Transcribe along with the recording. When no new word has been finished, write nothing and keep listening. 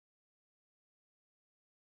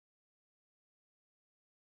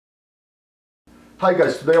Hi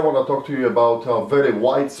guys, today I want to talk to you about a very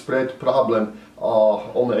widespread problem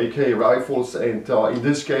on AK rifles, and in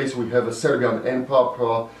this case we have a Serbian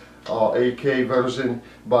NPAP AK version,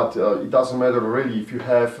 but it doesn't matter really if you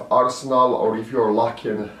have Arsenal or if you're lucky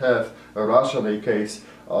and have a Russian AKs.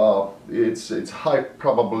 It's high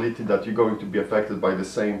probability that you're going to be affected by the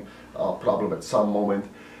same problem at some moment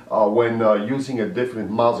when using a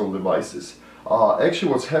different muzzle devices.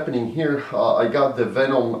 Actually, what's happening here, I got the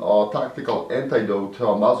Venom Tactical Antidote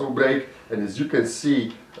muzzle brake, and as you can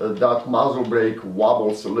see, that muzzle brake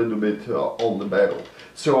wobbles a little bit on the barrel.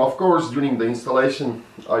 So of course, during the installation,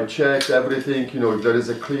 I checked everything, you know, if there is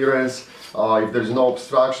a clearance, if there's no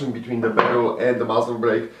obstruction between the barrel and the muzzle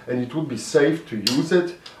brake, and it would be safe to use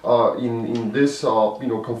it in this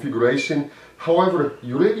configuration. However,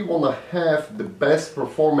 you really want to have the best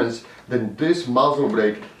performance, then this muzzle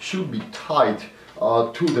brake should be tight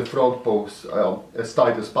to the front post, as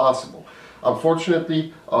tight as possible.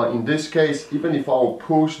 Unfortunately, in this case, even if I will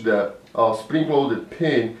push the spring-loaded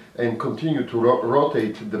pin and continue to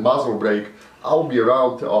rotate the muzzle brake, I'll be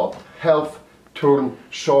around half turn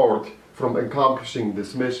short from accomplishing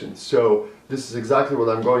this mission. So this is exactly what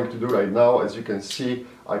I'm going to do right now. As you can see,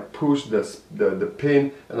 I push the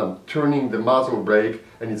pin and I'm turning the muzzle brake,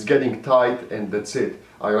 and it's getting tight, and that's it.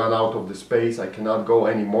 I run out of the space, I cannot go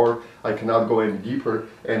anymore, I cannot go any deeper,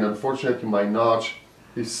 and unfortunately my notch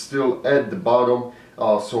is still at the bottom,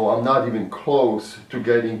 so I'm not even close to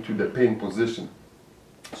getting to the pin position.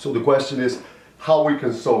 So the question is, how we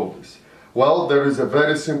can solve this? Well, there is a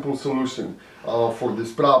very simple solution for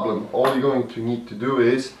this problem. All you're going to need to do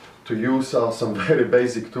is to use some very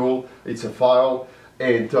basic tool. It's a file,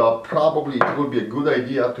 and probably it would be a good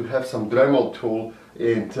idea to have some Dremel tool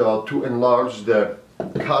and to enlarge the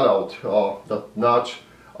cutout, that notch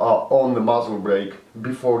on the muzzle brake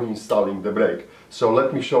before installing the brake. So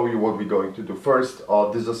let me show you what we're going to do. First,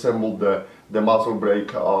 disassemble the muzzle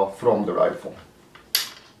brake from the rifle.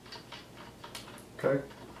 Okay.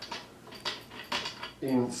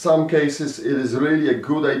 In some cases it is really a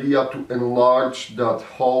good idea to enlarge that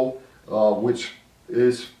hole, which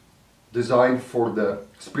is designed for the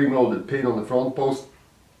spring-loaded pin on the front post,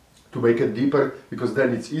 to make it deeper, because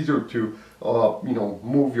then it's easier to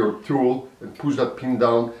move your tool and push that pin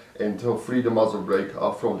down and free the muzzle brake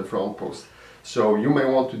from the front post. So you may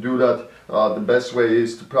want to do that. The best way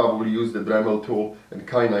is to probably use the Dremel tool and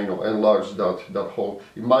kind of enlarge that hole.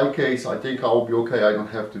 In my case, I think I'll be okay, I don't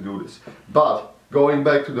have to do this. But going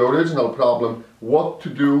back to the original problem, what to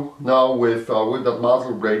do now with that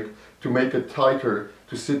muzzle brake to make it tighter,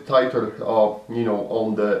 to sit tighter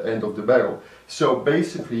on the end of the barrel. So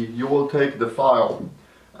basically you will take the file,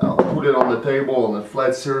 put it on the table on a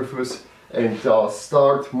flat surface, and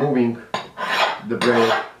start moving the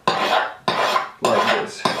brake like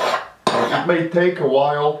this. It may take a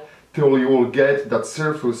while till you will get that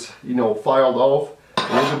surface filed off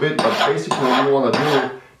a little bit, but basically what you want to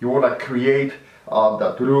do, you want to create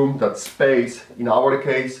that room, that space. In our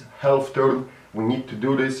case, half turn, we need to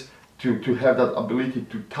do this to have that ability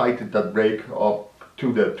to tighten that brake up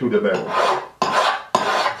to the barrel.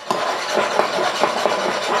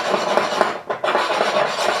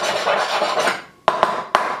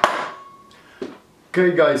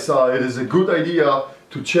 Okay guys, it is a good idea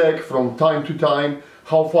to check from time to time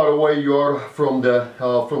how far away you are from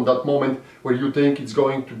that moment where you think it's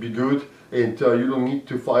going to be good, and you don't need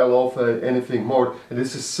to file off anything more. And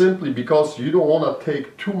this is simply because you don't want to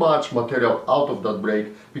take too much material out of that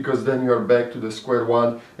brake, because then you are back to the square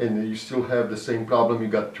one and you still have the same problem. You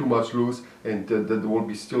got too much loose, and there will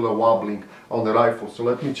be still a wobbling on the rifle. So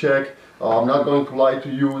let me check. I'm not going to lie to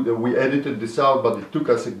you that we edited this out, but it took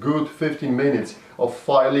us a good 15 minutes of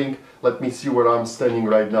filing. Let me see where I'm standing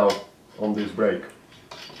right now on this brake.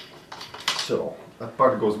 So that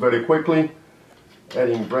part goes very quickly.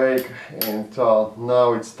 Adding brake, and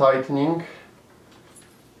now it's tightening.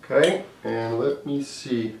 Okay, and let me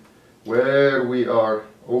see where we are.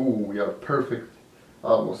 Oh, we are perfect,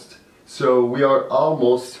 almost. So we are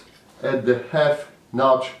almost at the half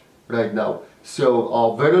notch right now.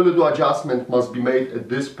 So very little adjustment must be made at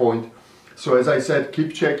this point. So as I said,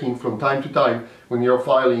 keep checking from time to time when you're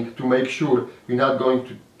filing to make sure you're not going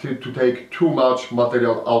to take too much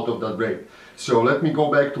material out of that brake. So let me go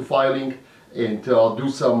back to filing and do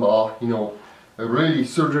some really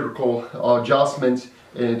surgical adjustments,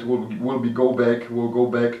 and we'll go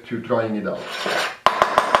back to trying it out.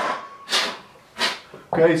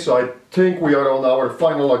 Okay, so I think we are on our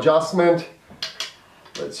final adjustment.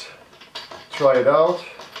 Let's try it out.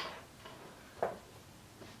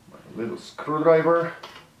 My little screwdriver.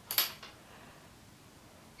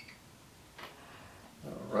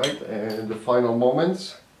 Right, and the final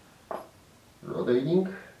moments, rotating,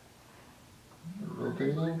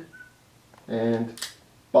 and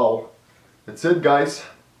pow. That's it, guys.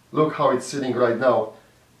 Look how it's sitting right now.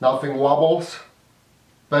 Nothing wobbles,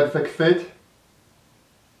 perfect fit.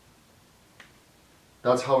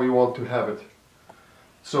 That's how you want to have it.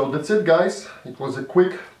 So that's it, guys. It was a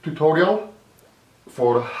quick tutorial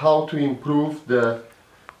for how to improve the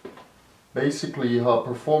basically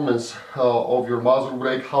performance of your muzzle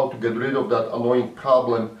brake, how to get rid of that annoying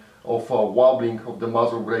problem of wobbling of the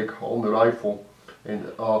muzzle brake on the rifle. And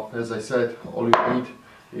as I said, all you need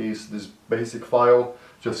is this basic file.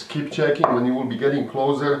 Just keep checking when you will be getting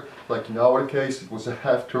closer. Like in our case, it was a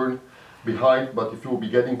half turn behind, but if you will be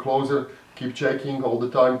getting closer, keep checking all the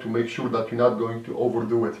time to make sure that you're not going to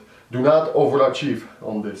overdo it. Do not overachieve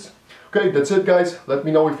on this. Okay, that's it, guys. Let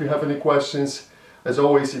me know if you have any questions. As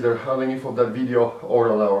always, either underneath of that video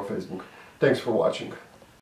or on our Facebook. Thanks for watching.